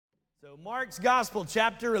So Mark's Gospel,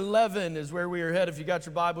 chapter 11 is where we are headed. If you got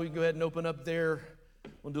your Bible, you can go ahead and open up there.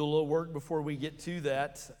 We'll do a little work before we get to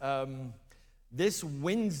that. This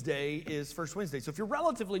Wednesday is First Wednesday. So if you're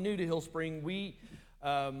relatively new to Hill Spring, we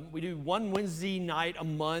do one Wednesday night a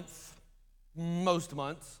month, most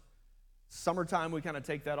months. Summertime, we kind of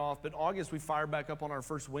take that off. But August, we fire back up on our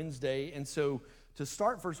first Wednesday. And so to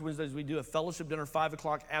start First Wednesdays, we do a fellowship dinner, 5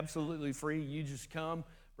 o'clock, absolutely free. You just come.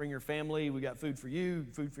 Bring your family. We got food for you,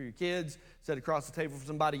 food for your kids. Sit across the table for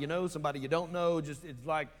somebody you know, somebody you don't know. Just it's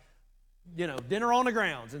like, dinner on the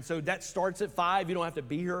grounds. And so that starts at 5. You don't have to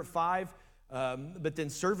be here at 5. But then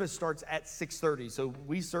service starts at 6:30. So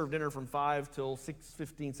we serve dinner from 5 till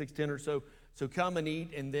 6:15, 6:10 or so. So come and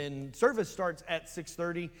eat. And then service starts at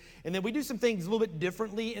 6:30. And then we do some things a little bit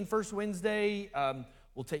differently in First Wednesday.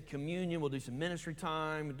 We'll take communion. We'll do some ministry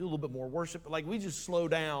time. We'll do a little bit more worship. But we just slow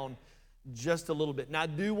down just a little bit. Now, I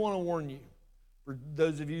do want to warn you, for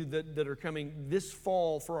those of you that are coming this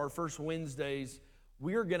fall for our First Wednesdays,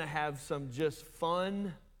 we are going to have some just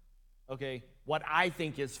fun, what I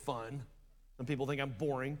think is fun. Some people think I'm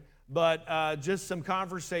boring, but just some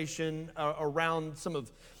conversation around some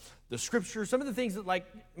of the scripture, some of the things that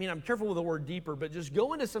I'm careful with the word deeper, but just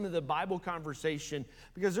go into some of the Bible conversation,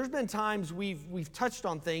 because there's been times we've touched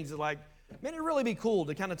on things that it'd really be cool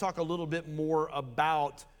to kind of talk a little bit more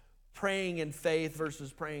about praying in faith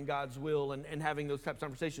versus praying God's will and having those types of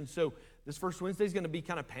conversations. So this First Wednesday is going to be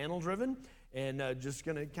kind of panel driven and just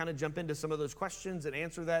going to kind of jump into some of those questions and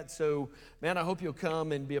answer that. So, man, I hope you'll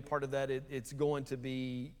come and be a part of that. It's going to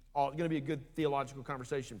be a good theological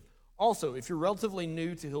conversation. Also, if you're relatively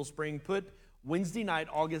new to Hill Spring, put Wednesday night,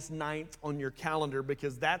 August 9th on your calendar,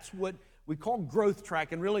 because that's what we call growth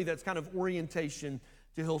track, and really that's kind of orientation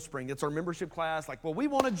to Hill Spring. It's our membership class. We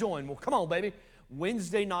want to join. Well, come on, baby.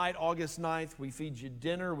 Wednesday night, August 9th, we feed you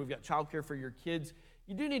dinner. We've got childcare for your kids.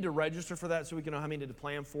 You do need to register for that so we can know how many to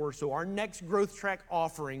plan for. So our next growth track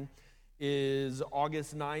offering is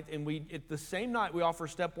August 9th. And at the same night, we offer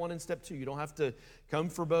step 1 and step 2. You don't have to come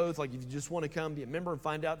for both. If you just want to come, be a member and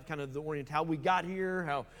find out kind of how we got here,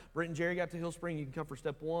 how Brent and Jerry got to Hill Spring, you can come for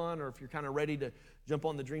step 1. Or if you're kind of ready to jump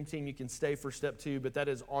on the dream team, you can stay for step 2. But that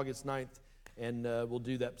is August 9th, and we'll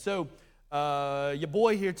do that. So your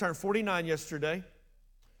boy here turned 49 yesterday.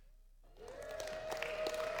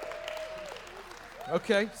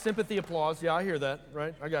 Okay, sympathy applause. Yeah, I hear that,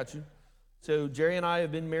 right? I got you. So Jerry and I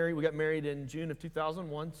have been married. We got married in June of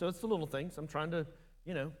 2001. So it's the little things. I'm trying to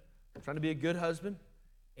be a good husband.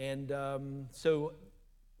 And so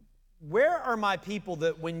where are my people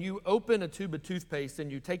that when you open a tube of toothpaste and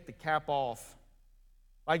you take the cap off,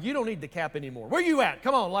 you don't need the cap anymore? Where you at?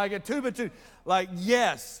 Come on, a tube of tooth.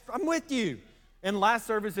 Yes, I'm with you. In last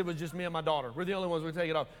service, it was just me and my daughter. We're the only ones who take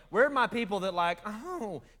it off. Where are my people that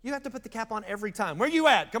you have to put the cap on every time? Where you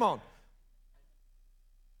at? Come on.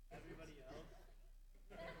 Everybody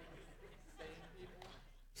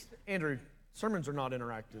else. Andrew, sermons are not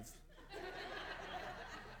interactive.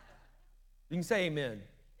 You can say amen.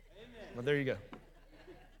 Amen. Well, there you go.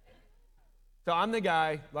 So I'm the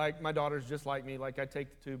guy, my daughter's just like me. I take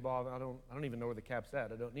the tube off. I don't even know where the cap's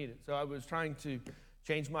at. I don't need it. So I was trying to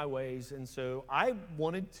change my ways, and so I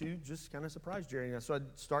wanted to just kind of surprise Jerry. So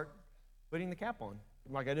I'd start putting the cap on.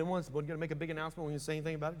 I wasn't going to make a big announcement. We didn't say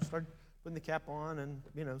anything about it. Just started putting the cap on and,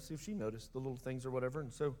 see if she noticed the little things or whatever.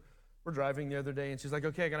 And so we're driving the other day, and she's like,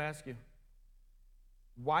 okay, I got to ask you,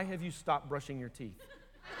 why have you stopped brushing your teeth?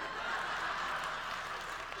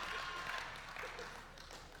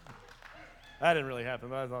 That didn't really happen,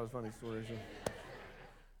 but I thought it was a funny story.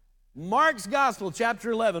 Mark's Gospel,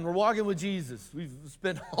 chapter 11. We're walking with Jesus. We've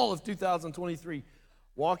spent all of 2023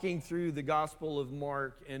 walking through the Gospel of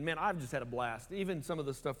Mark. And, man, I've just had a blast. Even some of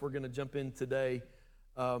the stuff we're going to jump in today.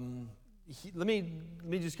 Let me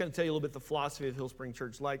just kind of tell you a little bit the philosophy of Hill Spring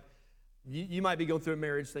Church. You might be going through a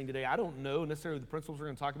marriage thing today. I don't know necessarily the principles we're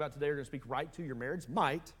going to talk about today are going to speak right to your marriage.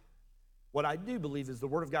 Might. What I do believe is the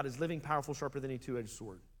Word of God is living, powerful, sharper than a two-edged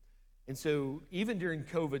sword. And so even during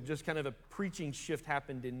COVID, just kind of a preaching shift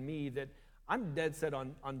happened in me that I'm dead set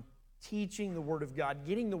on teaching the Word of God,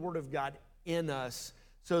 getting the Word of God in us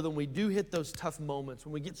so that when we do hit those tough moments,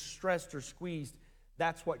 when we get stressed or squeezed,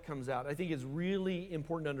 that's what comes out. I think it's really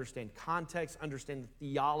important to understand context, understand the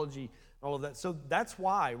theology, all of that. So that's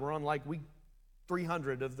why we're on week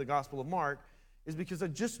 300 of the Gospel of Mark, is because I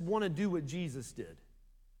just want to do what Jesus did.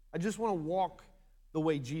 I just want to walk the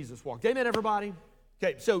way Jesus walked. Amen, everybody?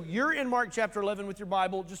 Okay, so you're in Mark chapter 11 with your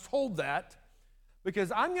Bible. Just hold that,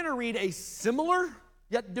 because I'm going to read a similar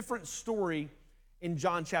yet different story in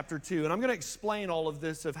John chapter 2. And I'm going to explain all of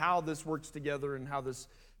this, of how this works together and how this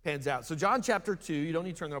pans out. So John chapter 2, you don't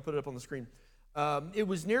need to turn there, I'll put it up on the screen. It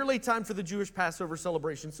was nearly time for the Jewish Passover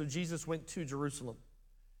celebration, so Jesus went to Jerusalem.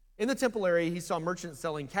 In the temple area, he saw merchants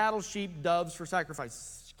selling cattle, sheep, doves for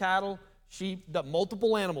sacrifice. Cattle, sheep,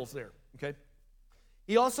 multiple animals there, okay?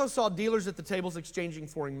 He also saw dealers at the tables exchanging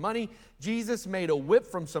foreign money. Jesus made a whip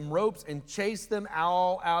from some ropes and chased them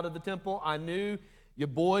all out of the temple. I knew your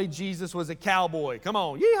boy Jesus was a cowboy. Come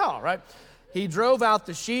on, yeehaw, right? He drove out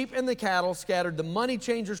the sheep and the cattle, scattered the money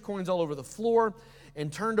changers' coins all over the floor,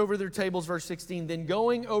 and turned over their tables, verse 16. Then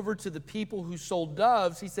going over to the people who sold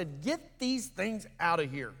doves, he said, "Get these things out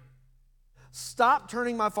of here. Stop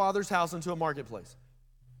turning my Father's house into a marketplace."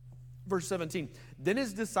 Verse 17, then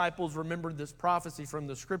his disciples remembered this prophecy from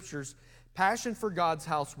the scriptures, "Passion for God's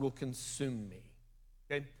house will consume me."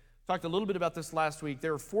 Okay, talked a little bit about this last week.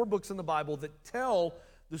 There are 4 books in the Bible that tell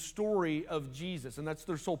the story of Jesus, and that's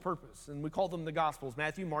their sole purpose. And we call them the Gospels,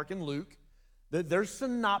 Matthew, Mark, and Luke. Their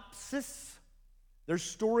synopsis, their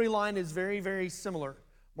storyline is very, very similar.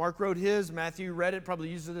 Mark wrote his, Matthew read it, probably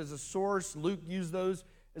used it as a source. Luke used those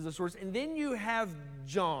as a source. And then you have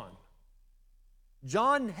John.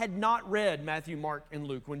 John had not read Matthew, Mark, and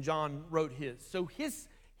Luke when John wrote his. So his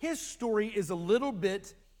story is a little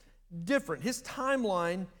bit different. His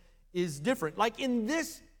timeline is different. Like in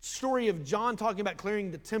this story of John talking about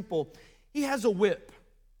clearing the temple, he has a whip.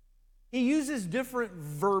 He uses different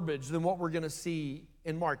verbiage than what we're going to see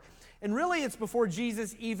in Mark. And really it's before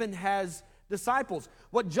Jesus even has disciples.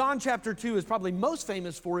 What John chapter 2 is probably most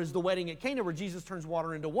famous for is the wedding at Cana where Jesus turns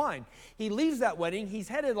water into wine. He leaves that wedding. He's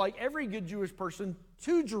headed, like every good Jewish person,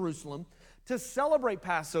 to Jerusalem to celebrate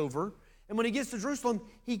Passover. And when he gets to Jerusalem,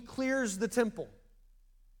 he clears the temple.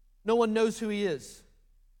 No one knows who he is.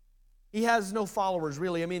 He has no followers,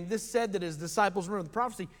 really. I mean, this said that his disciples remember the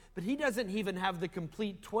prophecy, but he doesn't even have the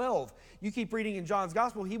complete 12. You keep reading in John's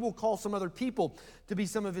gospel, he will call some other people to be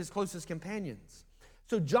some of his closest companions.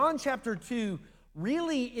 So John chapter 2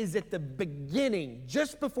 really is at the beginning,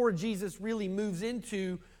 just before Jesus really moves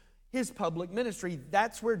into his public ministry.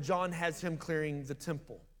 That's where John has him clearing the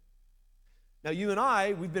temple. Now, you and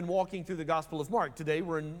I, we've been walking through the Gospel of Mark. Today,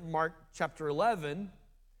 we're in Mark chapter 11.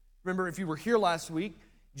 Remember, if you were here last week,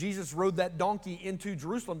 Jesus rode that donkey into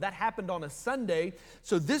Jerusalem. That happened on a Sunday.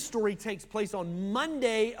 So this story takes place on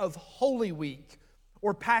Monday of Holy Week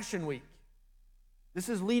or Passion Week. This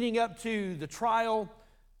is leading up to the trial,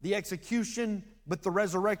 the execution, but the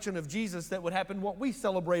resurrection of Jesus that would happen, what we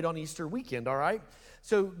celebrate on Easter weekend, all right?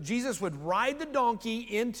 So Jesus would ride the donkey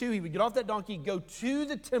he would get off that donkey, go to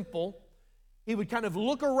the temple. He would kind of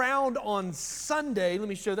look around on Sunday. Let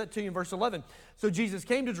me show that to you in verse 11. So Jesus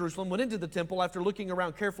came to Jerusalem, went into the temple. After looking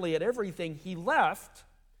around carefully at everything, he left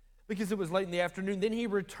because it was late in the afternoon. Then he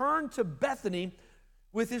returned to Bethany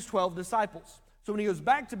with his 12 disciples. So when he goes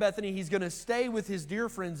back to Bethany, he's going to stay with his dear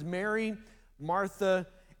friends Mary, Martha,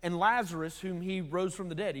 and Lazarus, whom he rose from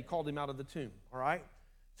the dead. He called him out of the tomb, all right?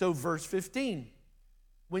 So verse 15,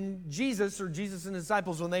 when Jesus and his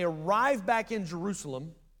disciples, when they arrived back in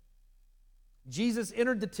Jerusalem, Jesus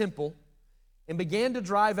entered the temple and began to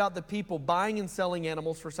drive out the people buying and selling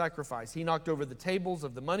animals for sacrifice. He knocked over the tables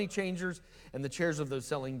of the money changers and the chairs of those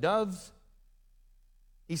selling doves.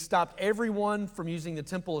 He stopped everyone from using the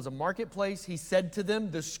temple as a marketplace. He said to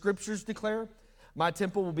them, the scriptures declare, "My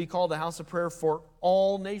temple will be called a house of prayer for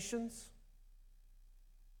all nations.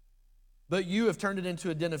 But you have turned it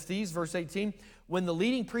into a den of thieves." Verse 18, when the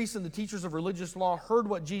leading priests and the teachers of religious law heard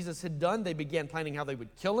what Jesus had done, they began planning how they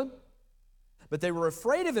would kill him. But they were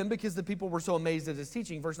afraid of him because the people were so amazed at his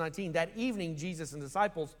teaching. Verse 19, that evening Jesus and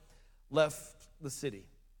disciples left the city.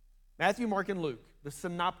 Matthew, Mark, and Luke, the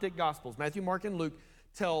synoptic gospels, Matthew, Mark, and Luke,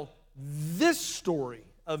 tell this story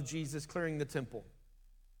of Jesus clearing the temple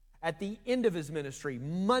at the end of his ministry,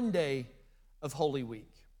 Monday of Holy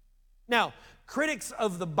Week. Now, critics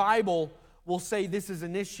of the Bible will say this is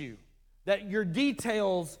an issue, that your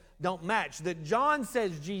details don't match, that John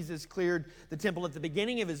says Jesus cleared the temple at the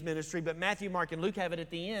beginning of his ministry, but Matthew, Mark, and Luke have it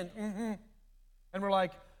at the end. And we're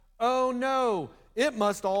like, oh no, it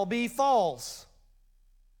must all be false.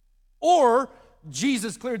 Or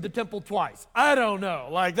Jesus cleared the temple twice. I don't know,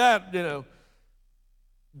 like that,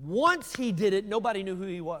 Once he did it, nobody knew who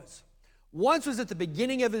he was. Once was at the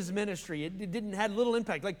beginning of his ministry. It didn't have little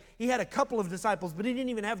impact. Like he had a couple of disciples, but he didn't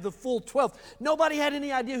even have the full 12. Nobody had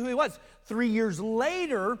any idea who he was. 3 years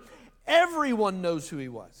later, everyone knows who he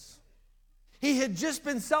was. He had just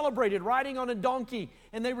been celebrated riding on a donkey,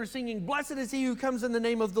 and they were singing, "Blessed is he who comes in the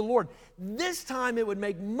name of the Lord." This time it would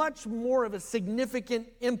make much more of a significant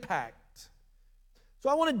impact. So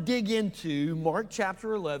I want to dig into Mark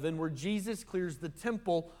chapter 11, where Jesus clears the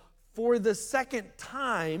temple for the second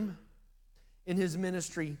time in his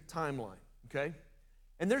ministry timeline, okay?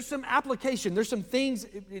 And there's some application. There's some things,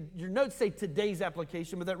 your notes say today's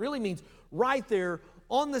application, but that really means right there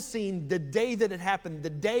on the scene, the day that it happened, the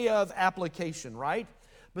day of application, right?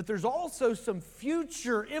 But there's also some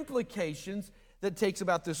future implications that takes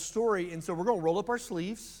about this story. And so we're going to roll up our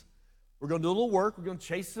sleeves. We're going to do a little work. We're going to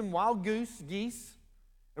chase some wild geese,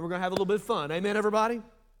 and we're going to have a little bit of fun. Amen, everybody?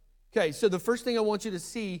 Okay, so the first thing I want you to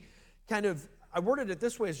see, I worded it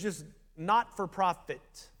this way, is just not for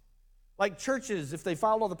profit. Like churches, if they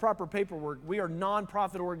follow the proper paperwork, we are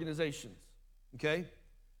non-profit organizations, okay?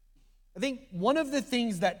 I think one of the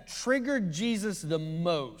things that triggered Jesus the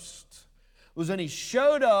most was when he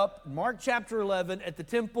showed up, Mark chapter 11, at the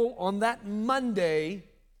temple on that Monday.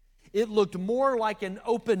 It looked more like an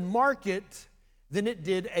open market than it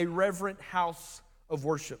did a reverent house of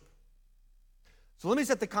worship. So let me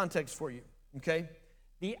set the context for you, okay?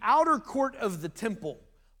 The outer court of the temple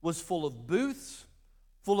was full of booths,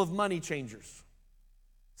 full of money changers.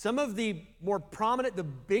 Some of the more prominent, the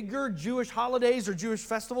bigger Jewish holidays or Jewish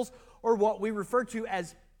festivals are what we refer to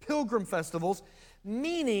as pilgrim festivals,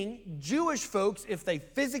 meaning Jewish folks, if they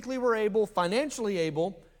physically were able, financially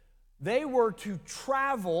able, they were to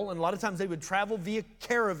travel, and a lot of times they would travel via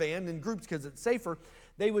caravan in groups because it's safer.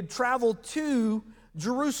 They would travel to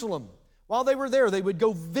Jerusalem. While they were there, they would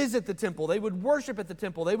go visit the temple. They would worship at the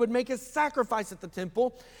temple. They would make a sacrifice at the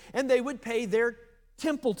temple, and they would pay their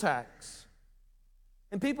temple tax.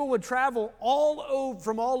 And people would travel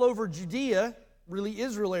from all over Judea, really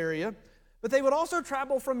Israel area, but they would also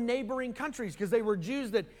travel from neighboring countries because they were Jews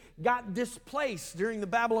that got displaced during the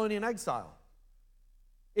Babylonian exile.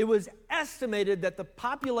 It was estimated that the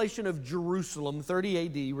population of Jerusalem,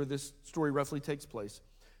 30 AD, where this story roughly takes place,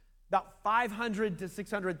 about 500 to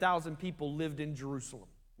 600,000 people lived in Jerusalem,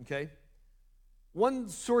 okay? One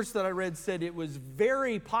source that I read said it was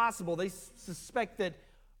very possible, they suspect that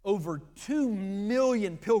over 2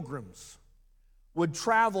 million pilgrims would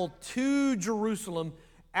travel to Jerusalem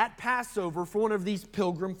at Passover for one of these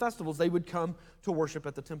pilgrim festivals. They would come to worship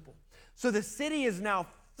at the temple. So the city is now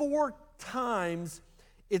 4 times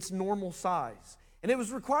its normal size. And it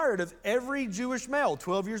was required of every Jewish male,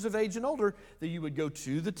 12 years of age and older, that you would go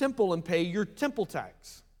to the temple and pay your temple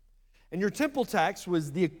tax. And your temple tax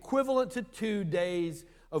was the equivalent to 2 days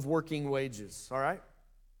of working wages, all right?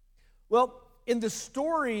 Well, in the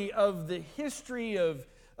story of the history of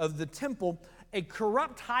the temple, a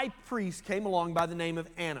corrupt high priest came along by the name of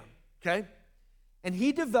Anna, okay? And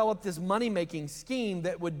he developed this money-making scheme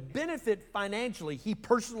that would benefit financially. He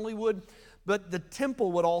personally would, but the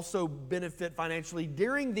temple would also benefit financially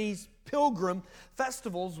during these pilgrim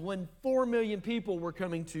festivals when 4 million people were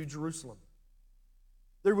coming to Jerusalem.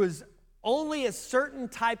 There was only a certain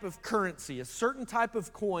type of currency, a certain type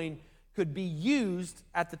of coin could be used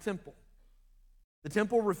at the temple. The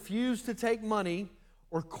temple refused to take money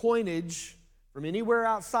or coinage from anywhere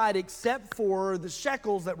outside except for the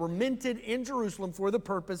shekels that were minted in Jerusalem for the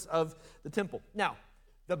purpose of the temple. Now,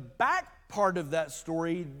 the back part of that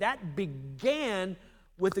story, that began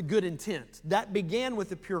with a good intent. That began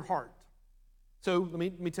with a pure heart. So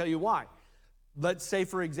let me tell you why. Let's say,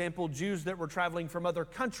 for example, Jews that were traveling from other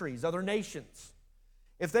countries, other nations.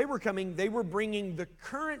 If they were coming, they were bringing the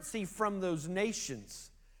currency from those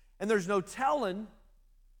nations. And there's no telling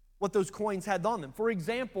what those coins had on them. For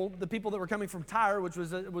example, the people that were coming from Tyre, which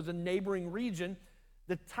was a neighboring region,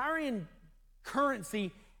 the Tyrian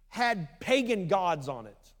currency had pagan gods on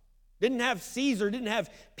it. Didn't have Caesar, didn't have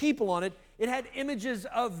people on it. It had images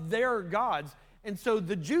of their gods. And so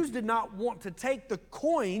the Jews did not want to take the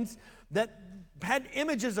coins that had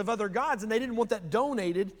images of other gods, and they didn't want that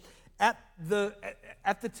donated at the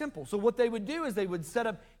temple. So what they would do is they would set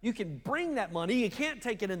up, you can bring that money, you can't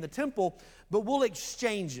take it in the temple, but we'll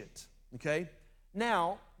exchange it, okay?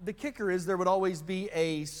 Now, the kicker is there would always be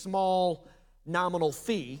a small nominal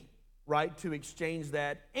fee, right, to exchange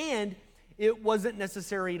that, and it wasn't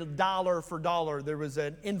necessary dollar for dollar. There was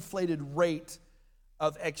an inflated rate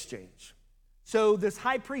of exchange. So this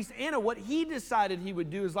high priest, Anna, what he decided he would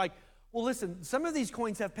do is like, well, listen, some of these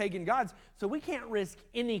coins have pagan gods, so we can't risk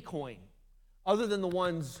any coin other than the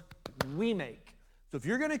ones we make. So if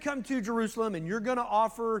you're going to come to Jerusalem and you're going to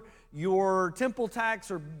offer your temple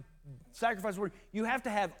tax or sacrifice, you have to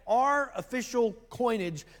have our official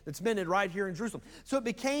coinage that's minted right here in Jerusalem. So it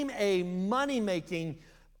became a money-making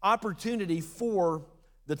opportunity for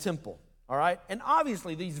the temple, all right? And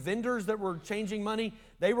obviously, these vendors that were changing money,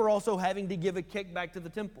 they were also having to give a kickback to the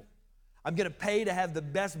temple. I'm going to pay to have the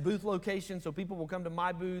best booth location so people will come to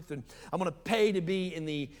my booth, and I'm going to pay to be in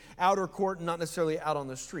the outer court and not necessarily out on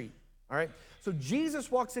the street, all right? So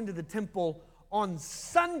Jesus walks into the temple on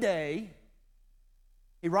Sunday,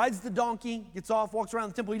 He rides the donkey, gets off, walks around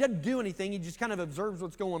the temple. He doesn't do anything. He just kind of observes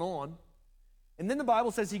what's going on. And then the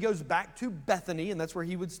Bible says he goes back to Bethany, and that's where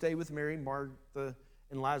he would stay with Mary, Martha,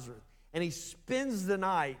 and Lazarus. And he spends the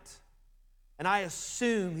night, and I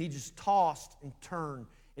assume he just tossed and turned,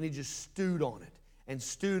 and he just stewed on it and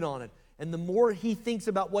stewed on it. And the more he thinks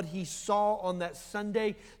about what he saw on that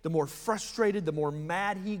Sunday, the more frustrated, the more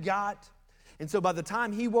mad he got. And so by the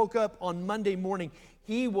time he woke up on Monday morning,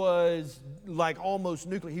 he was like almost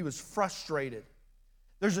nuclear. He was frustrated.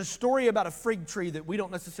 There's a story about a fig tree that we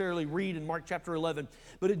don't necessarily read in Mark chapter 11,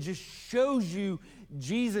 but it just shows you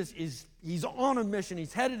Jesus he's on a mission.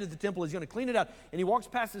 He's headed to the temple. He's going to clean it out. And he walks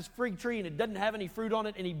past this fig tree, and it doesn't have any fruit on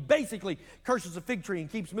it, and he basically curses the fig tree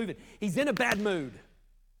and keeps moving. He's in a bad mood.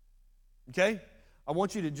 Okay? I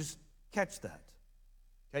want you to just catch that.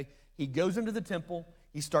 Okay? He goes into the temple.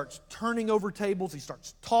 He starts turning over tables. He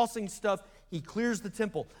starts tossing stuff. He clears the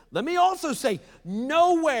temple. Let me also say,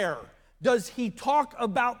 nowhere does he talk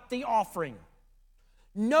about the offering.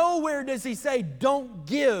 Nowhere does he say, don't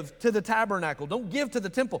give to the tabernacle. Don't give to the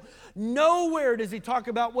temple. Nowhere does he talk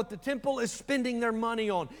about what the temple is spending their money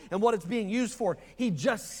on and what it's being used for. He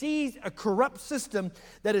just sees a corrupt system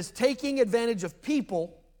that is taking advantage of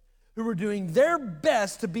people who are doing their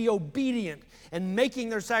best to be obedient and making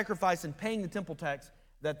their sacrifice and paying the temple tax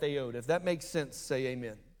that they owed. If that makes sense, say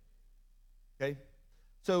amen. Okay?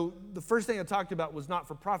 So the first thing I talked about was not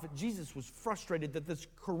for profit. Jesus was frustrated that this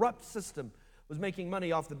corrupt system was making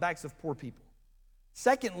money off the backs of poor people.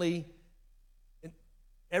 Secondly,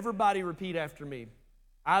 everybody repeat after me.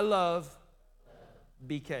 I love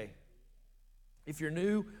BK. If you're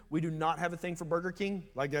new, we do not have a thing for Burger King.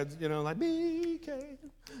 Like that's, like BK.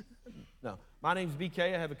 No, my name's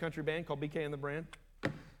BK. I have a country band called BK and the Brand.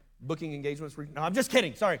 Booking engagements. No, I'm just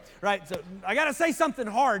kidding. Sorry. Right. So I got to say something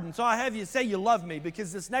hard, and so I have you say you love me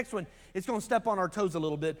because this next one, it's going to step on our toes a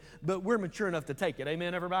little bit, but we're mature enough to take it.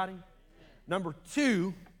 Amen, everybody? Amen. Number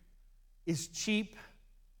 2 is cheap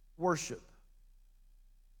worship.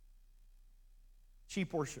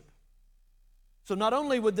 Cheap worship. So not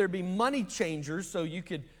only would there be money changers, so you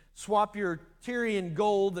could swap your Tyrian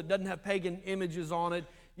gold that doesn't have pagan images on it,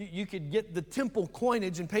 you could get the temple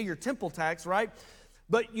coinage and pay your temple tax, right?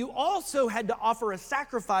 But you also had to offer a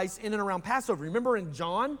sacrifice in and around Passover. Remember in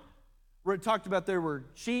John, where it talked about there were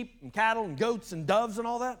sheep and cattle and goats and doves and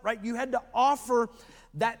all that, right? You had to offer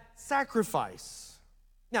that sacrifice.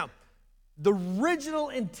 Now, the original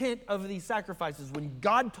intent of these sacrifices, when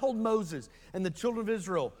God told Moses and the children of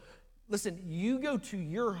Israel, listen, you go to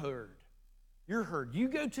your herd, you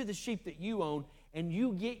go to the sheep that you own, and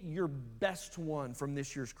you get your best one from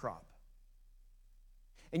this year's crop.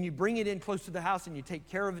 And you bring it in close to the house and you take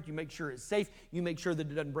care of it. You make sure it's safe. You make sure that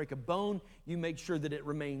it doesn't break a bone. You make sure that it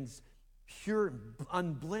remains pure and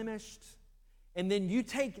unblemished. And then you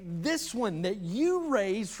take this one that you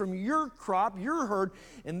raised from your crop, your herd,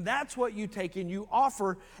 and that's what you take and you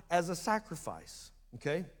offer as a sacrifice.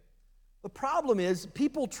 Okay? The problem is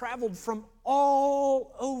people traveled from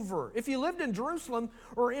all over. If you lived in Jerusalem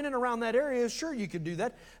or in and around that area, sure, you could do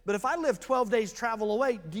that. But if I live 12 days travel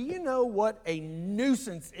away, do you know what a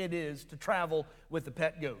nuisance it is to travel with a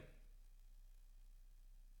pet goat?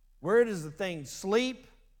 Where does the thing sleep?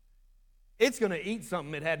 It's going to eat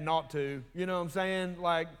something it had not to. You know what I'm saying?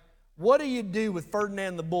 Like, what do you do with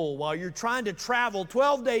Ferdinand the bull while you're trying to travel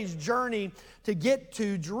 12 days journey to get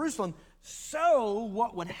to Jerusalem? So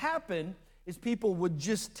what would happen is people would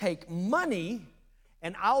just take money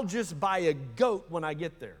and I'll just buy a goat when I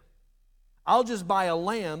get there. I'll just buy a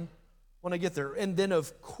lamb when I get there. And then,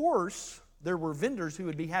 of course, there were vendors who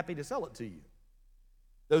would be happy to sell it to you.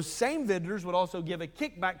 Those same vendors would also give a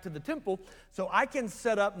kickback to the temple, so I can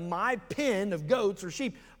set up my pen of goats or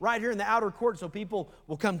sheep right here in the outer court so people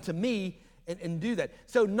will come to me and do that.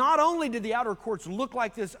 So not only did the outer courts look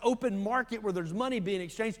like this open market where there's money being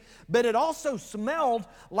exchanged, but it also smelled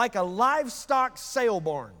like a livestock sale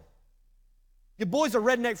barn. Your boy's a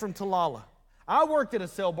redneck from Talala. I worked at a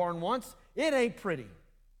sale barn once. It ain't pretty.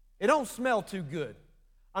 It don't smell too good.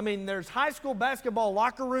 I mean, there's high school basketball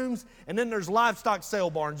locker rooms, and then there's livestock sale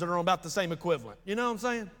barns that are on about the same equivalent. You know what I'm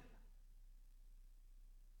saying?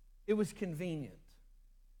 It was convenient.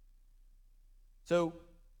 So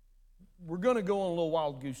we're going to go on a little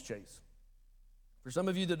wild goose chase. For some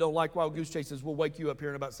of you that don't like wild goose chases, we'll wake you up here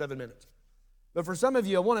in about 7 minutes. But for some of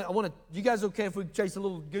you, I want to. You guys okay if we chase a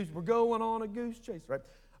little goose? We're going on a goose chase, right?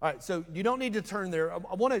 All right. So you don't need to turn there.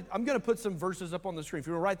 I'm going to put some verses up on the screen. If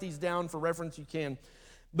you want to write these down for reference, you can.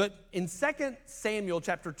 But in 2 Samuel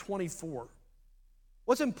chapter 24,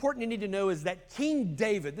 what's important you need to know is that King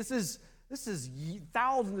David. This is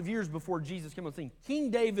thousands of years before Jesus came on the scene.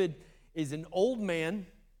 King David is an old man.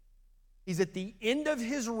 He's at the end of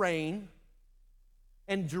his reign,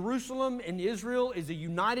 and Jerusalem and Israel is a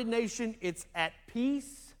united nation. It's at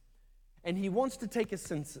peace, and he wants to take a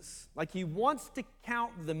census. Like, he wants to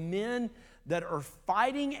count the men that are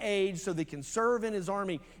fighting age so they can serve in his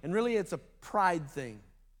army, and really it's a pride thing.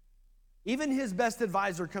 Even his best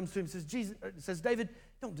advisor comes to him and says, David,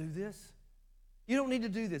 don't do this. You don't need to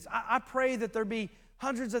do this. I pray that there be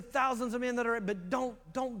hundreds of thousands of men that are, but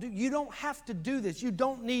you don't have to do this. You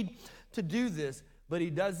don't need to do this. But he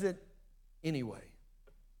does it anyway.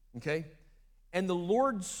 Okay? And the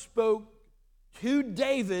Lord spoke to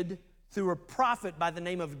David through a prophet by the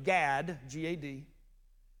name of Gad, G-A-D.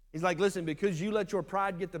 He's like, listen, because you let your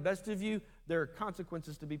pride get the best of you, there are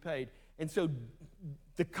consequences to be paid. And so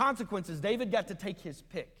the consequences, David got to take his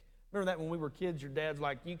pick. Remember that when we were kids, your dad's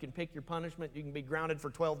like, you can pick your punishment. You can be grounded for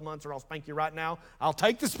 12 months or I'll spank you right now. I'll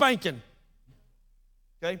take the spanking.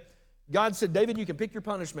 Okay? God said, David, you can pick your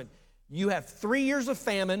punishment. You have 3 years of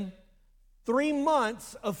famine, 3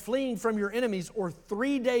 months of fleeing from your enemies, or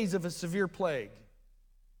 3 days of a severe plague.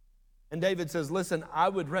 And David says, listen, I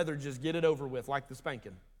would rather just get it over with, like the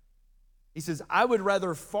spanking. He says, I would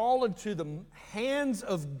rather fall into the hands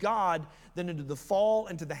of God than fall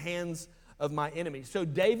into the hands of my enemies. So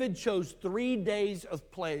David chose 3 days of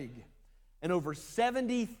plague, and over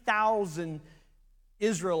 70,000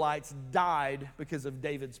 Israelites died because of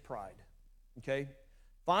David's pride. Okay?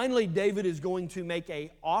 Finally, David is going to make an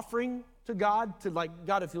offering to God, to like,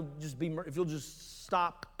 God, if you'll just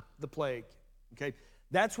stop the plague. Okay?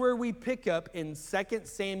 That's where we pick up in 2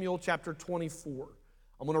 Samuel chapter 24.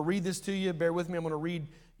 I'm going to read this to you. Bear with me. I'm going to read,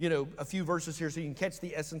 a few verses here so you can catch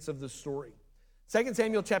the essence of the story. 2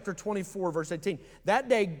 Samuel chapter 24, verse 18. That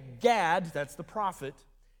day, Gad, that's the prophet,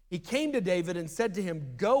 he came to David and said to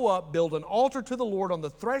him, go up, build an altar to the Lord on the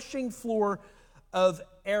threshing floor of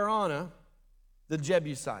Araunah, the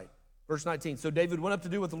Jebusite. Verse 19. So David went up to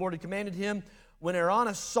do what the Lord had commanded him. When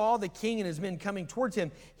Araunah saw the king and his men coming towards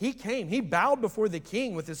him, he came. He bowed before the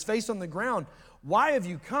king with his face on the ground. Why have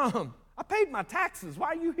you come? I paid my taxes. Why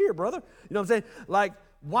are you here, brother? You know what I'm saying? Like,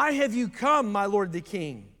 why have you come, my lord the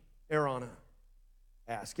king? Araunah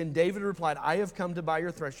asked. And David replied, I have come to buy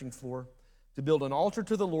your threshing floor, to build an altar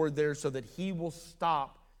to the Lord there so that he will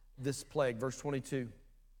stop this plague. Verse 22.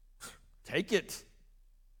 Take it.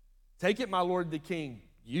 Take it, my lord the king.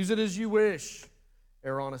 Use it as you wish.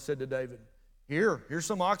 Araunah said to David, here's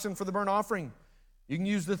some oxen for the burnt offering. You can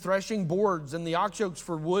use the threshing boards and the ox yokes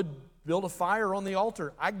for wood. Build a fire on the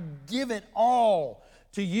altar. I give it all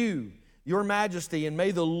to you, your majesty, and may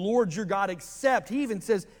the Lord your God accept. He even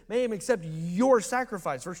says, may him accept your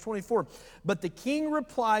sacrifice. Verse 24. But the king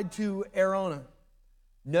replied to Araunah,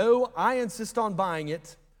 no, I insist on buying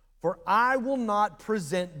it, for I will not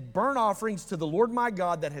present burnt offerings to the Lord my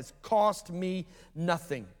God that has cost me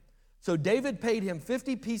nothing. So David paid him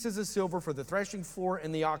 50 pieces of silver for the threshing floor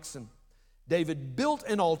and the oxen. David built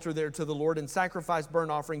an altar there to the Lord and sacrificed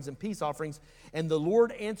burnt offerings and peace offerings. And the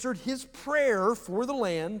Lord answered his prayer for the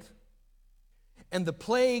land, and the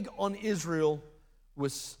plague on Israel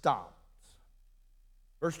was stopped.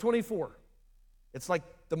 Verse 24. It's like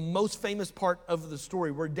the most famous part of the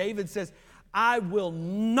story where David says, I will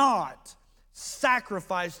not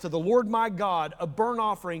sacrifice to the Lord my God a burnt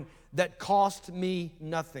offering that cost me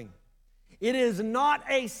nothing. It is not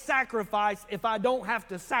a sacrifice if I don't have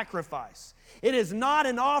to sacrifice. It is not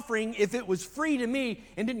an offering if it was free to me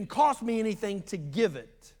and didn't cost me anything to give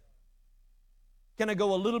it. Can I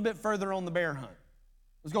go a little bit further on the bear hunt?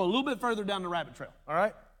 Let's go a little bit further down the rabbit trail, all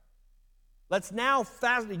right? Let's now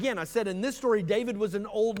fast. Again, I said in this story, David was an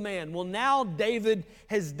old man. Well, now David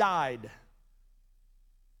has died.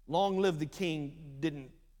 Long live the king didn't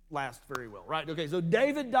last very well, right? Okay, so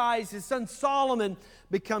David dies. His son Solomon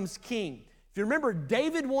becomes king. If you remember,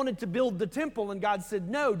 David wanted to build the temple, and God said,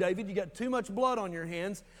 no, David, you got too much blood on your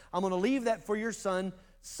hands. I'm going to leave that for your son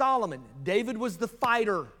Solomon. David was the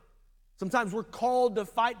fighter. Sometimes we're called to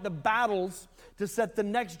fight the battles to set the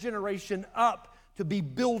next generation up to be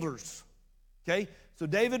builders. Okay? So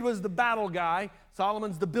David was the battle guy.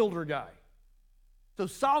 Solomon's the builder guy. So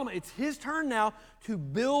Solomon, it's his turn now to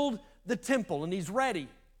build the temple, and he's ready.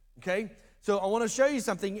 Okay? So I want to show you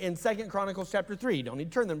something in 2 Chronicles chapter 3. You don't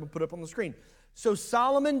need to turn them, we'll put it up on the screen. So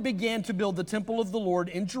Solomon began to build the temple of the Lord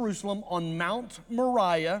in Jerusalem on Mount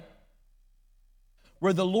Moriah,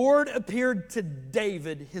 where the Lord appeared to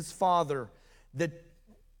David, his father.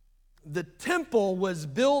 The temple was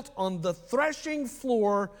built on the threshing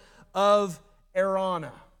floor of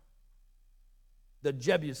Araunah, the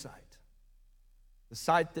Jebusite. The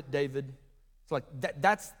site that David, it's like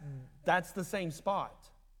that's the same spot.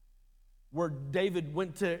 where David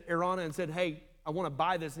went to Araunah and said, hey, I want to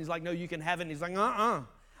buy this. And he's like, no, you can have it. And he's like,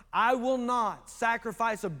 I will not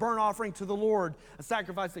sacrifice a burnt offering to the Lord, a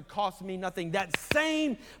sacrifice that costs me nothing. That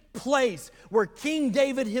same place where King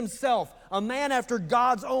David himself, a man after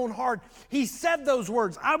God's own heart, he said those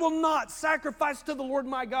words, I will not sacrifice to the Lord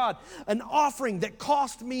my God an offering that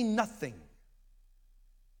cost me nothing.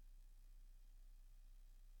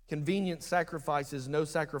 Convenient sacrifice is no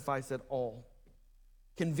sacrifice at all.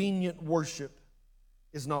 Convenient worship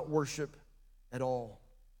is not worship at all.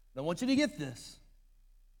 Now I want you to get this.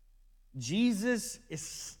 Jesus is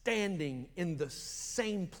standing in the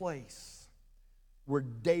same place where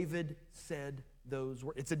David said those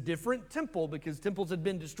words. It's a different temple because temples had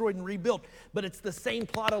been destroyed and rebuilt, but it's the same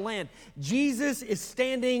plot of land. Jesus is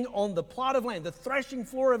standing on the plot of land, the threshing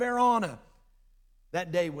floor of Araunah,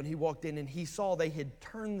 that day when he walked in and he saw they had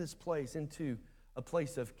turned this place into a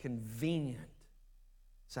place of convenient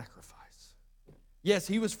sacrifice. Yes,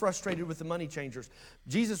 he was frustrated with the money changers.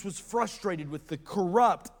 Jesus was frustrated with the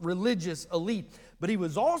corrupt religious elite, but he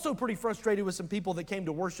was also pretty frustrated with some people that came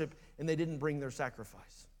to worship and they didn't bring their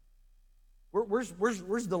sacrifice.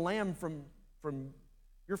 Where's the lamb from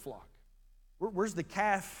your flock? Where's the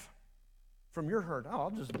calf from your herd? Oh,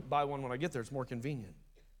 I'll just buy one when I get there. It's more convenient.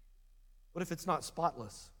 What if it's not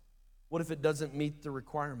spotless? What if it doesn't meet the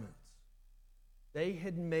requirements? They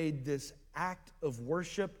had made this act of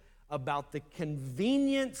worship about the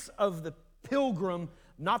convenience of the pilgrim,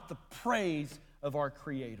 not the praise of our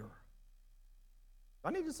Creator.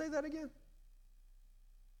 I need to say that again.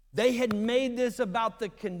 They had made this about the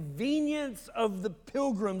convenience of the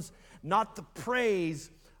pilgrims, not the praise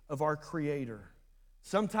of our Creator.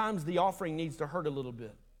 Sometimes the offering needs to hurt a little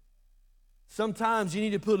bit. Sometimes you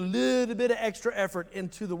need to put a little bit of extra effort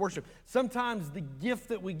into the worship. Sometimes the gift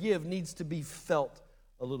that we give needs to be felt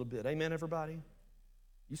a little bit. Amen, everybody?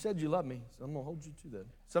 You said you love me, so I'm going to hold you to that.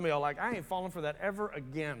 Some of y'all are like, I ain't falling for that ever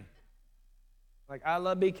again. Like, I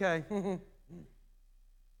love BK.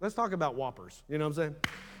 Let's talk about Whoppers. You know what I'm saying?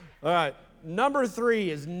 All right. Number 3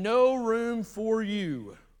 is no room for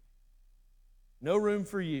you. No room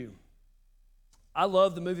for you. I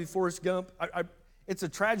love the movie Forrest Gump. It's a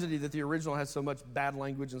tragedy that the original has so much bad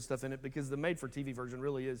language and stuff in it because the made-for-TV version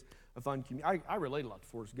really is a fun community. I relate a lot to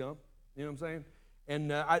Forrest Gump. You know what I'm saying?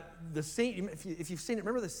 And the scene, if you've seen it,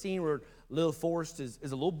 remember the scene where little Forrest is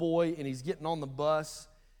a little boy and he's getting on the bus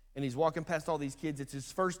and he's walking past all these kids. It's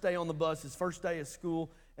his first day on the bus, his first day of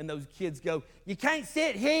school, and those kids go, you can't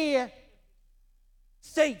sit here.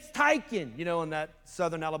 Seat's taken. You know, in that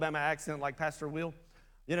Southern Alabama accent like Pastor Will.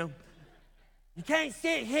 You know, you can't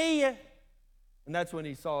sit here. And that's when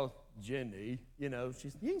he saw Jenny, you know,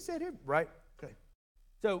 you can sit here, right? Okay.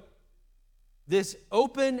 So this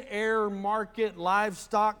open-air market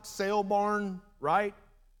livestock sale barn, right?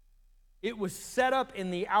 It was set up in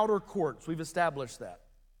the outer courts. We've established that.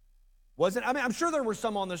 Wasn't? I mean, I'm sure there were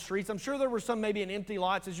some on the streets. I'm sure there were some maybe in empty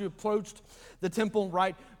lots as you approached the temple,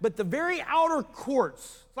 right? But the very outer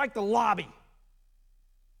courts, it's like the lobby,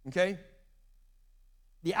 okay?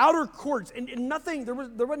 The outer courts, and nothing, there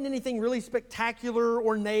wasn't anything really spectacular,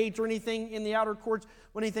 ornate, or anything in the outer courts,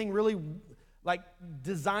 or anything really like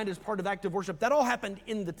designed as part of active worship. That all happened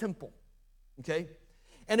in the temple, okay?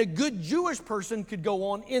 And a good Jewish person could go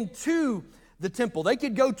on into the temple. They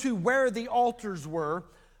could go to where the altars were,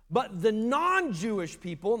 but the non-Jewish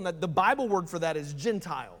people, and the Bible word for that is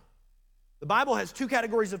Gentile. The Bible has two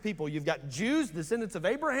categories of people. You've got Jews, descendants of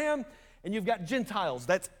Abraham, and you've got Gentiles.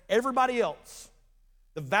 That's everybody else.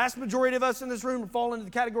 The vast majority of us in this room fall into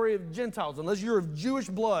the category of Gentiles, unless you're of Jewish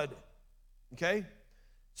blood, okay?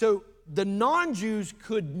 So the non-Jews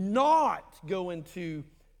could not go into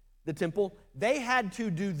the temple. They had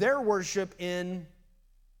to do their worship in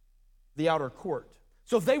the outer court.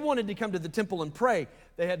 So if they wanted to come to the temple and pray,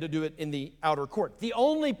 they had to do it in the outer court. The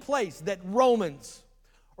only place that Romans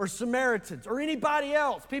or Samaritans or anybody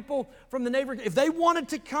else, people from the neighborhood, if they wanted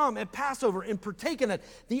to come at Passover and partake in it,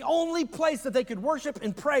 the only place that they could worship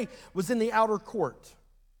and pray was in the outer court.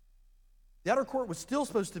 The outer court was still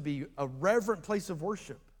supposed to be a reverent place of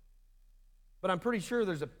worship. But I'm pretty sure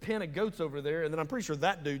there's a pen of goats over there, and then I'm pretty sure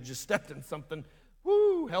that dude just stepped in something.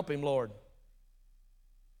 Woo, help him, Lord.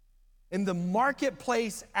 In the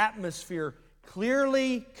marketplace atmosphere,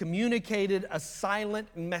 clearly communicated a silent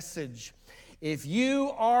message. If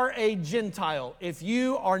you are a Gentile, if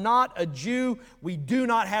you are not a Jew, we do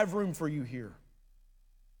not have room for you here.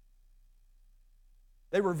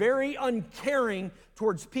 They were very uncaring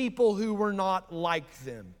towards people who were not like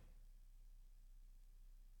them.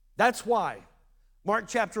 That's why, Mark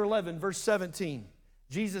chapter 11, verse 17,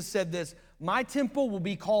 Jesus said this, "My temple will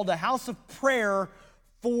be called a house of prayer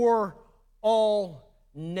for all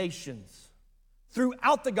nations.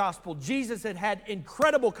 Throughout the gospel, Jesus had had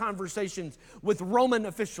incredible conversations with Roman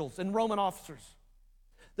officials and Roman officers.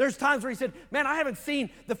 There's times where he said, man, I haven't seen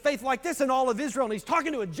the faith like this in all of Israel. And he's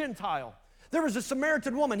talking to a Gentile. There was a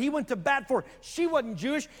Samaritan woman he went to bat for. She wasn't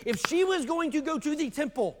Jewish. If she was going to go to the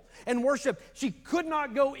temple and worship, she could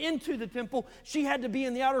not go into the temple. She had to be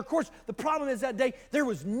in the outer courts. The problem is that day, there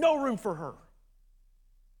was no room for her.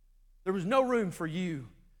 There was no room for you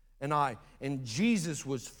and I. And Jesus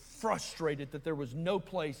was frustrated that there was no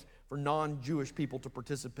place for non-Jewish people to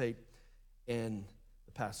participate in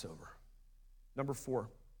the Passover. Number 4,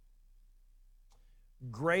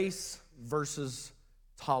 grace versus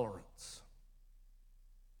tolerance.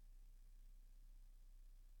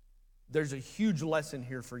 There's a huge lesson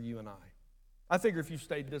here for you and I. I figure if you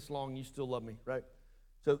stayed this long, you still love me, right?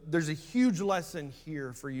 So there's a huge lesson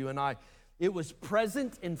here for you and I. It was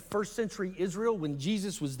present in first century Israel when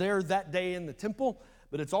Jesus was there that day in the temple,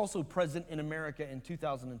 but it's also present in America in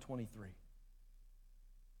 2023.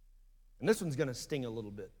 And this one's going to sting a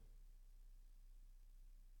little bit.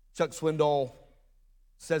 Chuck Swindoll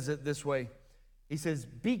says it this way. He says,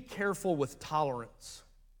 be careful with tolerance,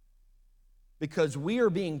 because we are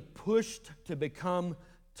being pushed to become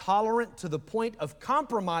tolerant to the point of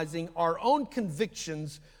compromising our own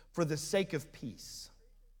convictions for the sake of peace.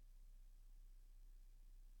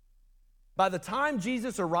 By the time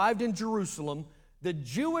Jesus arrived in Jerusalem, the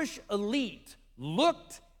Jewish elite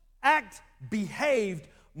looked, acted, behaved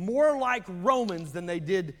more like Romans than they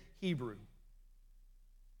did Hebrew.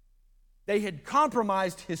 They had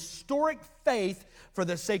compromised historic faith for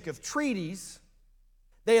the sake of treaties.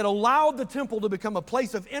 They had allowed the temple to become a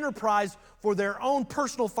place of enterprise for their own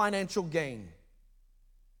personal financial gain.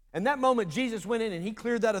 And that moment, Jesus went in and he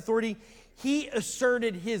cleared that authority. He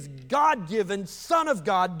asserted his God-given, Son of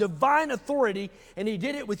God, divine authority, and he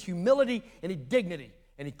did it with humility and dignity,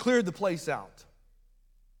 and he cleared the place out.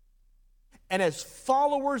 And as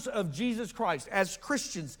followers of Jesus Christ, as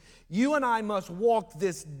Christians, you and I must walk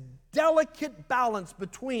this delicate balance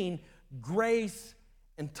between grace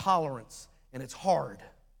and tolerance, and it's hard.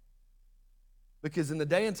 Because in the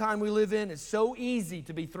day and time we live in, it's so easy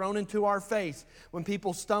to be thrown into our face when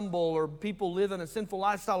people stumble or people live in a sinful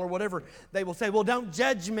lifestyle or whatever. They will say, well, don't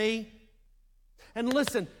judge me. And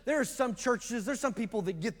listen, there are some churches, there's some people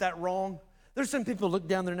that get that wrong. There's some people look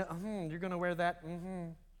down there and, you're going to wear that?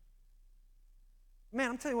 Man,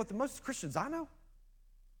 I'm telling you what, the most Christians I know,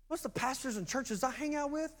 most of the pastors and churches I hang out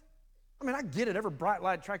with, I mean, I get it, every bright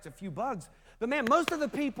light attracts a few bugs. But man, most of the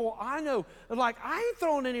people I know are like, I ain't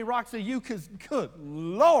throwing any rocks at you because, good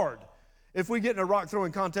Lord, if we get in a rock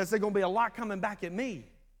throwing contest, there's going to be a lot coming back at me.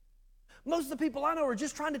 Most of the people I know are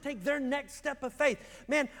just trying to take their next step of faith.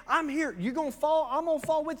 Man, I'm here. You're going to fall. I'm going to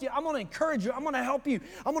fall with you. I'm going to encourage you. I'm going to help you.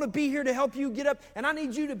 I'm going to be here to help you get up. And I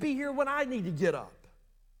need you to be here when I need to get up.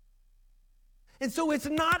 And so it's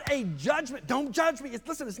not a judgment. Don't judge me.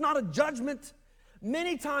 Listen, it's not a judgment.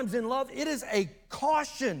 Many times in love, it is a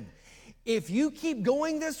caution. If you keep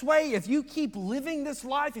going this way, if you keep living this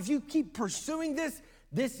life, if you keep pursuing this,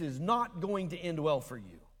 this is not going to end well for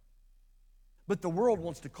you. But the world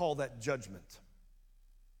wants to call that judgment.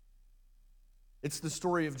 It's the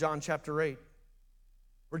story of John chapter 8,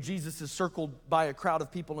 where Jesus is circled by a crowd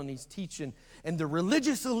of people and he's teaching. And the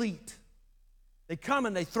religious elite, they come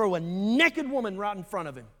and they throw a naked woman right in front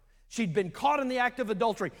of him. She'd been caught in the act of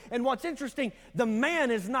adultery. And what's interesting, the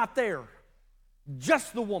man is not there,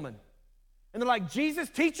 just the woman. And they're like, Jesus,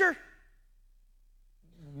 teacher,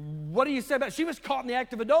 what do you say about it? She was caught in the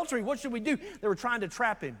act of adultery. What should we do? They were trying to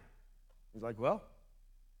trap him. He's like, well,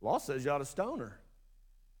 law says you ought to stone her.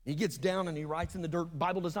 He gets down and he writes in the dirt.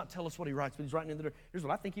 Bible does not tell us what he writes, but he's writing in the dirt. Here's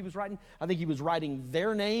what I think he was writing. I think he was writing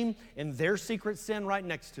their name and their secret sin right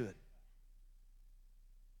next to it.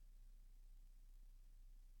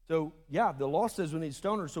 So, yeah, the law says we need to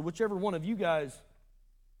stone her. So whichever one of you guys,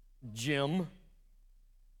 Jim,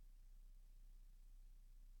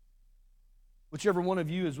 whichever one of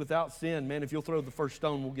you is without sin, man, if you'll throw the first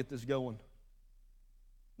stone, we'll get this going.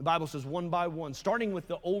 The Bible says one by one, starting with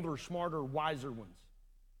the older, smarter, wiser ones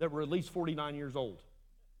that were at least 49 years old.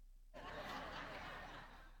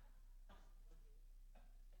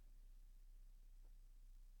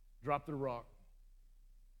 Dropped the rock,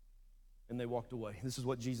 and they walked away. This is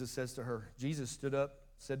what Jesus says to her. Jesus stood up,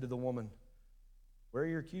 said to the woman, where are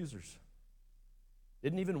your accusers?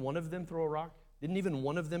 Didn't even one of them throw a rock? Didn't even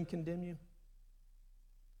one of them condemn you?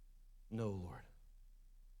 No, Lord.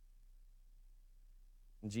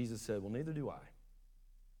 And Jesus said, well, neither do I.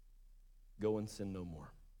 Go and sin no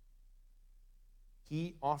more.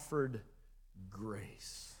 He offered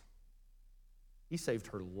grace. He saved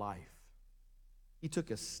her life. He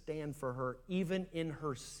took a stand for her. Even in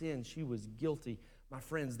her sin, she was guilty. My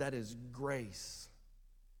friends, that is grace.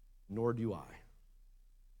 Nor do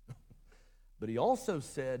I. But he also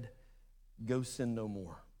said, go sin no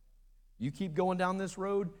more. You keep going down this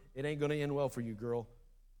road, it ain't going to end well for you, girl.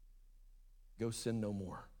 Go sin no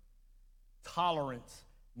more. Tolerance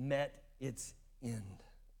met its end.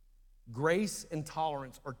 Grace and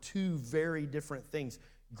tolerance are two very different things.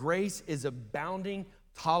 Grace is abounding.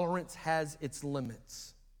 Tolerance has its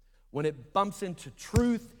limits. When it bumps into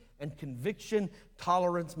truth and conviction,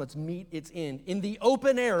 tolerance must meet its end. In the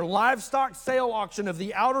open air livestock sale auction of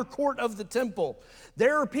the outer court of the temple,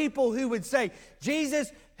 there are people who would say,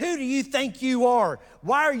 Jesus, who do you think you are?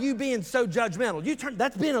 Why are you being so judgmental?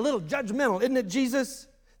 That's being a little judgmental, isn't it, Jesus?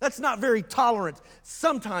 That's not very tolerant.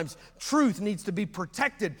 Sometimes truth needs to be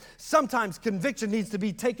protected. Sometimes conviction needs to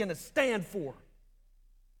be taken a stand for.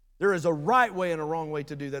 There is a right way and a wrong way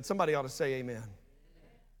to do that. Somebody ought to say amen.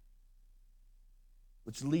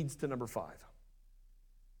 Which leads to number 5.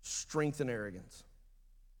 Strength and arrogance.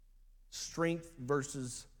 Strength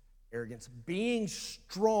versus arrogance. Being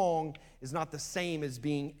strong is not the same as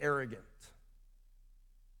being arrogant.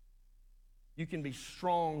 You can be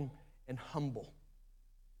strong and humble.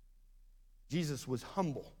 Jesus was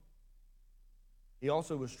humble. He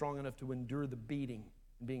also was strong enough to endure the beating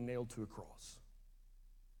and being nailed to a cross.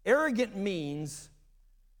 Arrogant means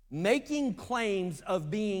making claims of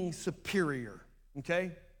being superior,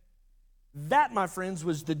 okay? That, my friends,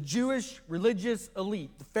 was the Jewish religious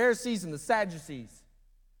elite, the Pharisees and the Sadducees.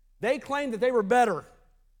 They claimed that they were better.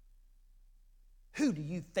 Who do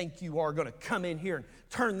you think you are going to come in here and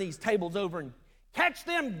turn these tables over and catch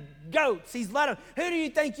them goats? Who do you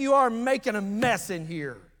think you are making a mess in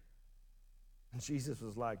here? And Jesus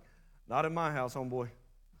was like, not in my house, homeboy.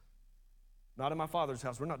 Not in my Father's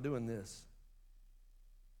house. We're not doing this.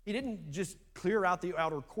 He didn't just clear out the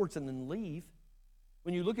outer courts and then leave.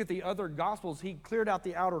 When you look at the other Gospels, he cleared out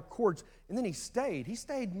the outer courts and then he stayed. He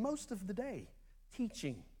stayed most of the day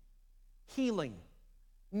teaching, healing,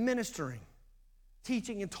 ministering,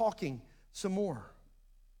 teaching and talking some more.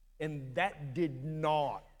 And that did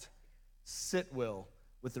not sit well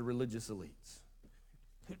with the religious elites.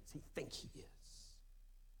 Who does he think he is?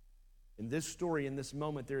 In this story, in this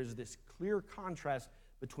moment, there is this clear contrast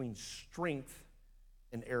between strength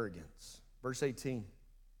and arrogance. Verse 18,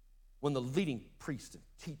 when the leading priests and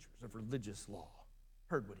teachers of religious law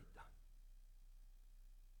heard what he'd done,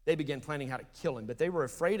 they began planning how to kill him, but they were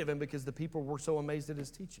afraid of him because the people were so amazed at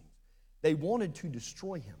his teachings. They wanted to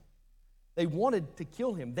destroy him. They wanted to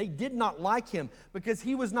kill him. They did not like him because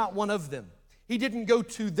he was not one of them. He didn't go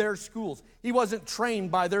to their schools. He wasn't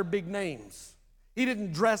trained by their big names. He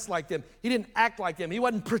didn't dress like them. He didn't act like them. He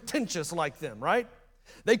wasn't pretentious like them, right?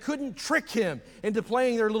 They couldn't trick him into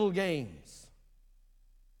playing their little games.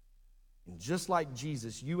 And just like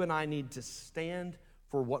Jesus, you and I need to stand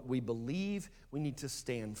for what we believe. We need to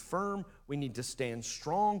stand firm. We need to stand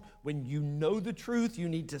strong. When you know the truth, you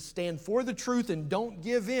need to stand for the truth and don't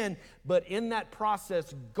give in. But in that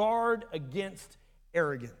process, guard against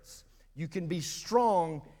arrogance. You can be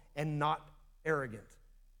strong and not arrogant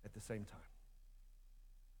at the same time.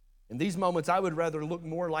 In these moments, I would rather look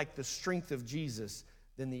more like the strength of Jesus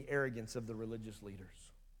than the arrogance of the religious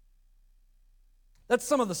leaders. That's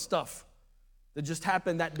some of the stuff that just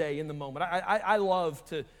happened that day in the moment. I love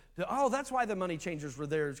to that's why the money changers were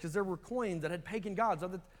there, because there were coins that had pagan gods.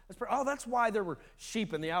 That's why there were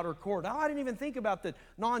sheep in the outer court. I didn't even think about the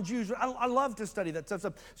non-Jews. I love to study that stuff.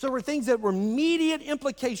 So there were things that were immediate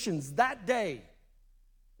implications that day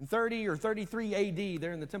in 30 or 33 AD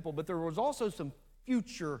there in the temple, but there was also some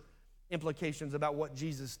future implications about what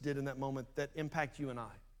Jesus did in that moment that impact you and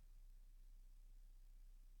I.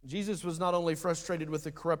 Jesus was not only frustrated with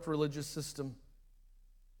the corrupt religious system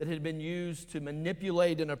that had been used to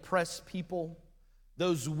manipulate and oppress people,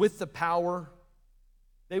 those with the power.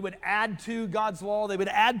 They would add to God's law. They would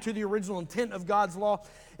add to the original intent of God's law.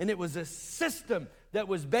 And it was a system that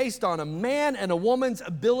was based on a man and a woman's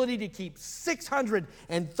ability to keep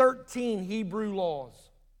 613 Hebrew laws.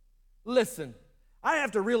 Listen, I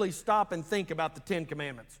have to really stop and think about the 10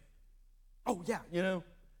 Commandments. Oh, yeah,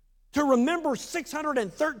 to remember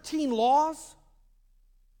 613 laws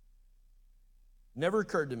never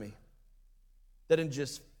occurred to me that in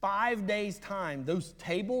just 5 days' time, those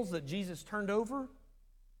tables that Jesus turned over,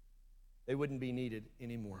 they wouldn't be needed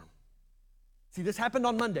anymore. See, this happened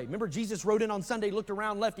on Monday. Remember, Jesus rode in on Sunday, looked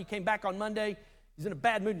around, left. He came back on Monday. He's in a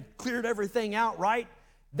bad mood and cleared everything out, right?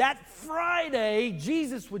 That Friday,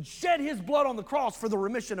 Jesus would shed his blood on the cross for the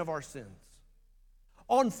remission of our sins.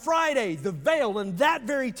 On Friday, the veil in that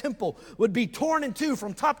very temple would be torn in two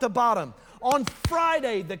from top to bottom. on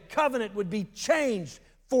Friday, the covenant would be changed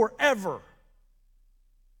forever.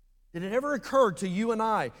 Did it ever occur to you and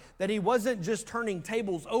I that he wasn't just turning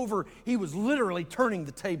tables over, he was literally turning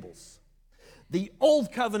the tables? The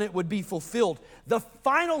old covenant would be fulfilled. The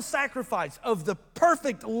final sacrifice of the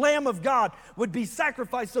perfect Lamb of God would be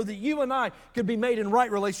sacrificed so that you and I could be made in right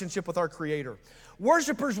relationship with our Creator.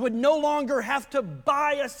 Worshipers would no longer have to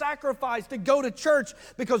buy a sacrifice to go to church,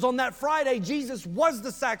 because on that Friday, Jesus was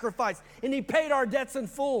the sacrifice and he paid our debts in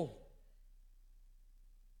full.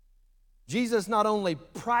 Jesus not only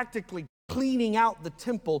practically cleaning out the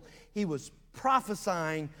temple, he was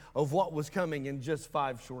prophesying of what was coming in just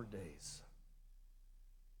 5 short days.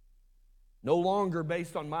 No longer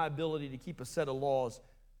based on my ability to keep a set of laws.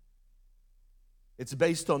 It's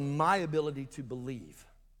based on my ability to believe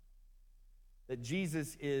that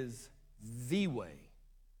Jesus is the way,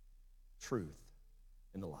 truth,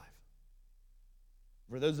 and the life.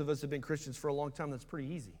 For those of us who have been Christians for a long time, that's pretty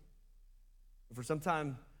easy. But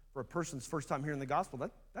for a person's first time hearing the gospel,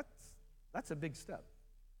 that's a big step.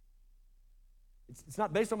 It's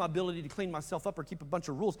not based on my ability to clean myself up or keep a bunch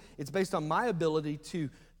of rules. It's based on my ability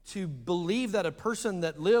to believe that a person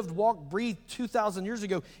that lived, walked, breathed 2,000 years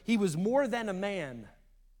ago, he was more than a man.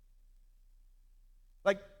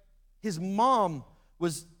 Like, his mom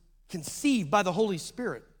was conceived by the Holy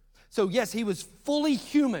Spirit. So yes, he was fully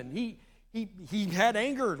human. He had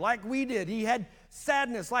anger like we did. He had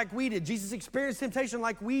sadness like we did. Jesus experienced temptation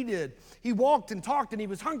like we did. He walked and talked and he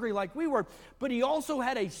was hungry like we were. But he also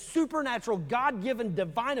had a supernatural, God-given,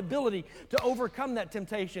 divine ability to overcome that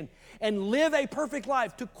temptation and live a perfect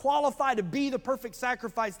life to qualify to be the perfect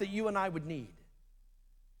sacrifice that you and I would need.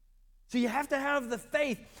 So you have to have the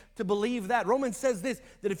faith to believe that. Romans says this,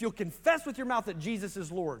 that if you'll confess with your mouth that Jesus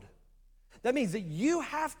is Lord, that means that you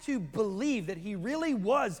have to believe that he really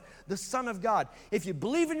was the Son of God. If you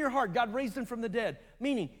believe in your heart God raised him from the dead,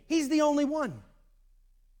 meaning he's the only one.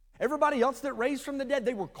 Everybody else that raised from the dead,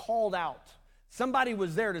 they were called out. Somebody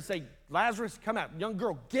was there to say, Lazarus, come out. Young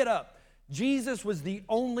girl, get up. Jesus was the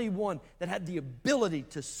only one that had the ability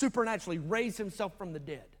to supernaturally raise himself from the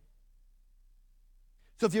dead.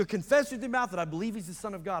 So if you confess with your mouth that I believe he's the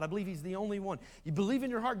Son of God, I believe he's the only one, you believe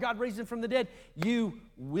in your heart God raised him from the dead, you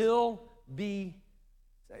will be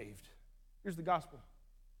saved. Here's the gospel.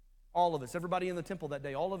 All of us, everybody in the temple that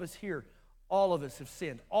day, all of us here, all of us have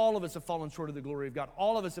sinned. All of us have fallen short of the glory of God.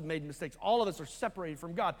 All of us have made mistakes. All of us are separated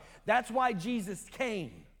from God. That's why Jesus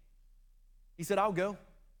came. He said, I'll go.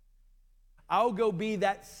 I'll go be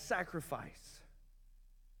that sacrifice.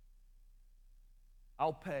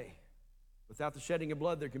 I'll pay. Without the shedding of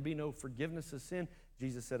blood, there can be no forgiveness of sin.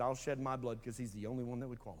 Jesus said, I'll shed my blood because he's the only one that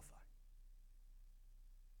would qualify.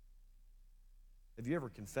 Have you ever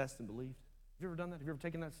confessed and believed? Have you ever done that? Have you ever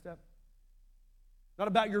taken that step? It's not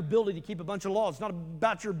about your ability to keep a bunch of laws. It's not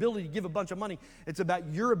about your ability to give a bunch of money. It's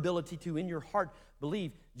about your ability to, in your heart,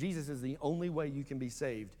 believe Jesus is the only way you can be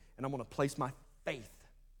saved, and I'm going to place my faith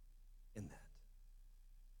in that.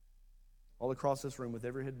 All across this room with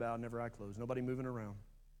every head bowed and every eye closed, nobody moving around.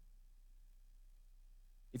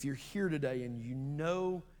 If you're here today and you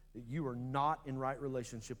know that you are not in right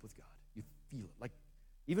relationship with God, you feel it. Like,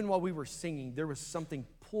 even while we were singing, there was something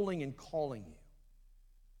pulling and calling you.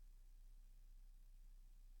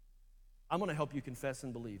 I'm going to help you confess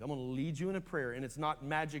and believe. I'm going to lead you in a prayer, and it's not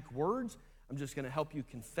magic words. I'm just going to help you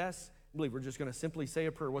confess and believe. We're just going to simply say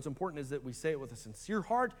a prayer. What's important is that we say it with a sincere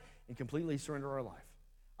heart and completely surrender our life.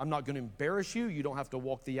 I'm not going to embarrass you. You don't have to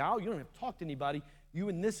walk the aisle. You don't have to talk to anybody. You,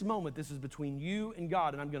 in this moment, this is between you and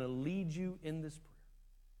God, and I'm going to lead you in this prayer.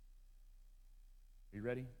 Are you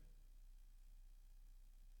ready?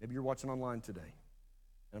 Maybe you're watching online today,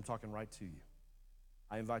 and I'm talking right to you.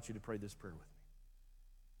 I invite you to pray this prayer with me.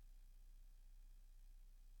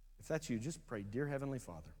 If that's you, just pray, Dear Heavenly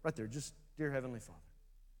Father. Right there, just, Dear Heavenly Father.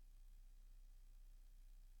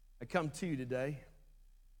 I come to you today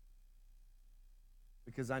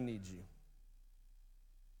because I need you.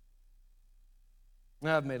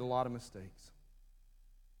 I've made a lot of mistakes.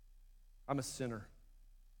 I'm a sinner.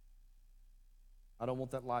 I don't want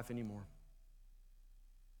that life anymore.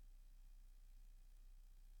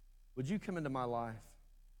 Would you come into my life?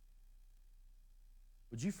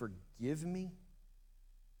 Would you forgive me?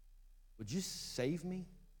 Would you save me?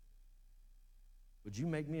 Would you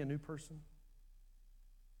make me a new person?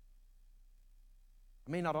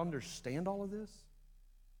 I may not understand all of this,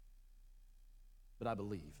 but I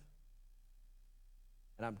believe.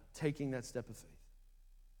 And I'm taking that step of faith.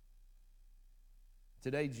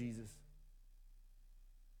 Today, Jesus,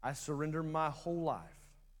 I surrender my whole life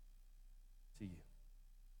to you.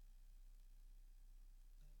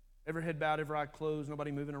 Every head bowed, every eye closed,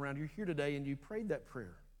 nobody moving around. You're here today and you prayed that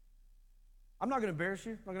prayer. I'm not going to embarrass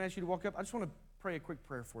you. I'm not going to ask you to walk up. I just want to pray a quick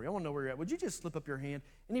prayer for you. I want to know where you're at. Would you just slip up your hand?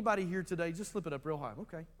 Anybody here today, just slip it up real high.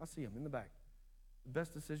 Okay, I see him in the back. The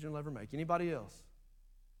best decision you'll ever make. Anybody else?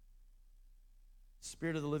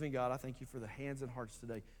 Spirit of the living God, I thank you for the hands and hearts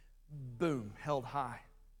today. Boom, held high.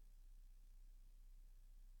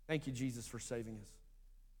 Thank you, Jesus, for saving us.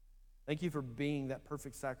 Thank you for being that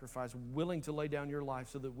perfect sacrifice, willing to lay down your life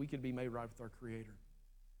so that we could be made right with our Creator.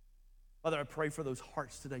 Father, I pray for those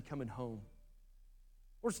hearts today coming home.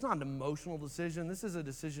 Lord, it's not an emotional decision. This is a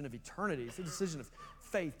decision of eternity. It's a decision of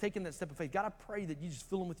faith, taking that step of faith. God, I pray that you just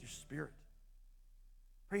fill them with your Spirit.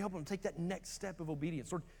 Pray help them take that next step of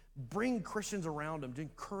obedience. Lord, bring Christians around them to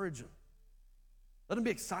encourage them. Let them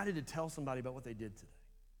be excited to tell somebody about what they did today.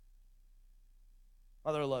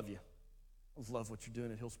 Father, I love you. I love what you're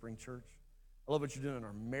doing at Hillspring Church. I love what you're doing in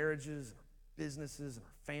our marriages, and our businesses, and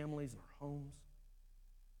our families, and our homes.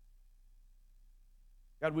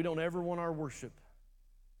 God, we don't ever want our worship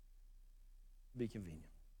to be convenient.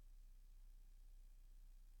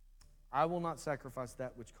 I will not sacrifice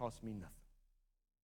that which costs me nothing.